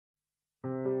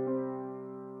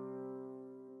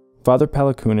Father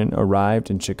Pallikunnen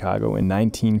arrived in Chicago in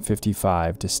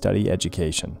 1955 to study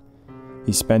education.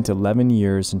 He spent 11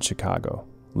 years in Chicago,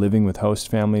 living with host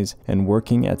families and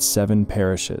working at 7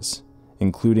 parishes,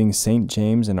 including St.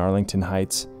 James in Arlington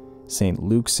Heights, St.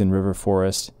 Luke's in River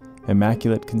Forest,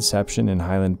 Immaculate Conception in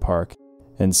Highland Park,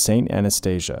 and St.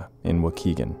 Anastasia in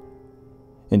Waukegan.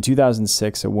 In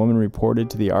 2006, a woman reported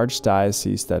to the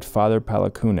Archdiocese that Father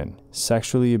Pallakunnen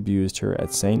sexually abused her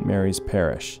at St. Mary's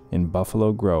Parish in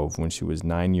Buffalo Grove when she was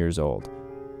 9 years old.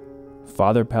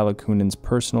 Father Pallakunnen's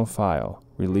personal file,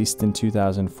 released in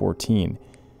 2014,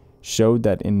 showed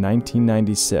that in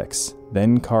 1996,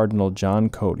 then-Cardinal John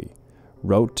Cody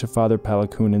wrote to Father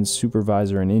Pallakunnen's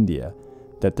supervisor in India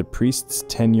that the priest's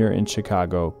tenure in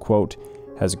Chicago, quote,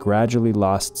 has gradually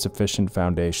lost sufficient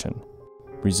foundation,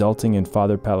 resulting in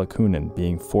Father Pallikunnen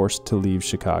being forced to leave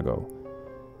Chicago.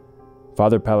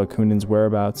 Father Pallakunnen's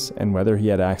whereabouts and whether he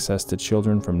had access to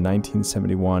children from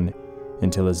 1971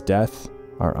 until his death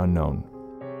are unknown.